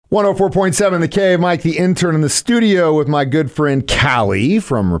104.7 The Cave. Mike, the intern, in the studio with my good friend Callie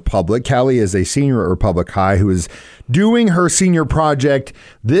from Republic. Callie is a senior at Republic High who is doing her senior project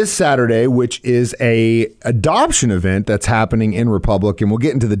this Saturday, which is a adoption event that's happening in Republic, and we'll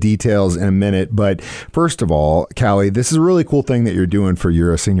get into the details in a minute. But first of all, Callie, this is a really cool thing that you're doing for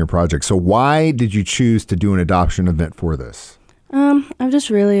your senior project. So why did you choose to do an adoption event for this? I've just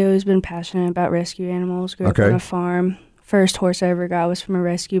really always been passionate about rescue animals. Grew up on a farm. First horse I ever got was from a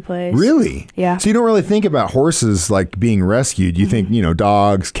rescue place. Really? Yeah. So you don't really think about horses like being rescued. You think,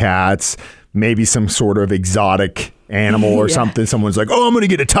 dogs, cats, maybe some sort of exotic animal or something. Someone's like, oh, I'm going to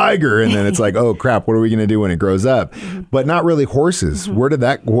get a tiger. And then it's like, oh, crap, what are we going to do when it grows up? But not really horses. What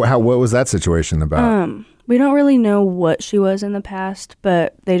was that situation about? We don't really know what she was in the past,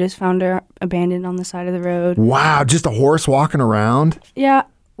 but they just found her abandoned on the side of the road. Wow, just a horse walking around? Yeah.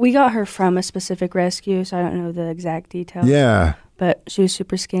 We got her from a specific rescue, so I don't know the exact details. Yeah. But she was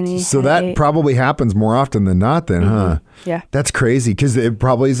super skinny. So that probably happens more often than not then, huh? Yeah. That's crazy because it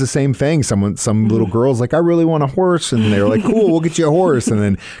probably is the same thing. Some little girl's like, I really want a horse. And they're like, cool, we'll get you a horse. And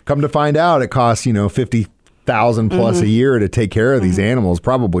then come to find out it costs, $50,000 plus a year to take care of these animals,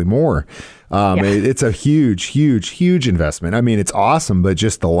 probably more. It's a huge, huge, huge investment. I mean, it's awesome, but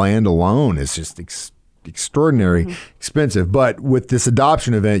just the land alone is just extraordinary expensive. But with this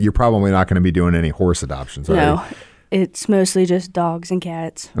adoption event, you're probably not going to be doing any horse adoptions, are No, you? it's mostly just dogs and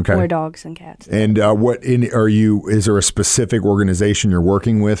cats. Okay. More dogs and cats. And is there a specific organization you're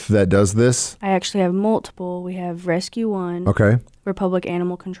working with that does this? I actually have multiple. We have Rescue One, Okay. Republic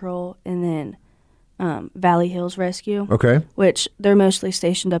Animal Control, and then Valley Hills Rescue. Okay. Which they're mostly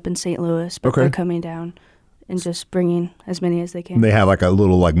stationed up in St. Louis, but Okay. they're coming down and just bringing as many as they can. They have like a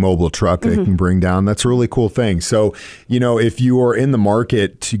little mobile truck they can bring down. That's a really cool thing. So, if you are in the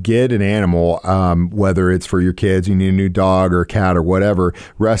market to get an animal, whether it's for your kids, you need a new dog or cat or whatever,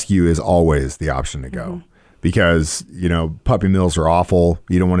 rescue is always the option to go. Because, puppy mills are awful.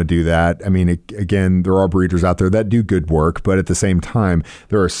 You don't want to do that. I mean, again, there are breeders out there that do good work, but at the same time,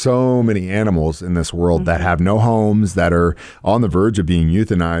 there are so many animals in this world that have no homes, that are on the verge of being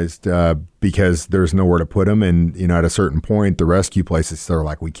euthanized because there's nowhere to put them. And, at a certain point, the rescue places are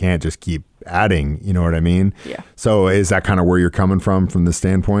like, we can't just keep adding. You know what I mean? Yeah. So is that kind of where you're coming from the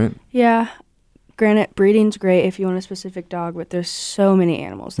standpoint? Yeah. Granted, breeding's great if you want a specific dog, but there's so many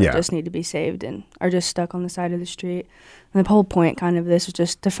animals that just need to be saved and are just stuck on the side of the street. And the whole point kind of this is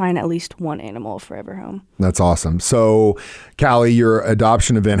just to find at least one animal forever home. That's awesome. So, Callie, your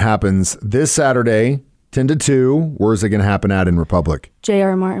adoption event happens this Saturday, 10 to 2. Where's it going to happen at in Republic?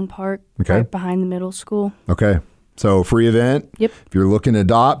 J.R. Martin Park, Okay. right behind the middle school. Okay. So free event. Yep. If you're looking to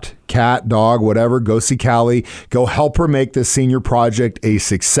adopt, cat, dog, whatever, go see Callie. Go help her make this senior project a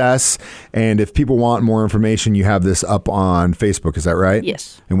success. And if people want more information, you have this up on Facebook. Is that right?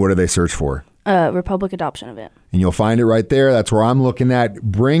 Yes. And what do they search for? Republic Adoption Event. And you'll find it right there. That's where I'm looking at.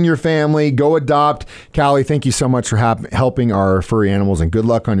 Bring your family. Go adopt. Callie, thank you so much for helping our furry animals, and good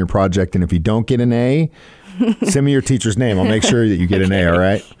luck on your project. And if you don't get an A, send me your teacher's name. I'll make sure that you get an A, all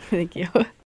right? Thank you.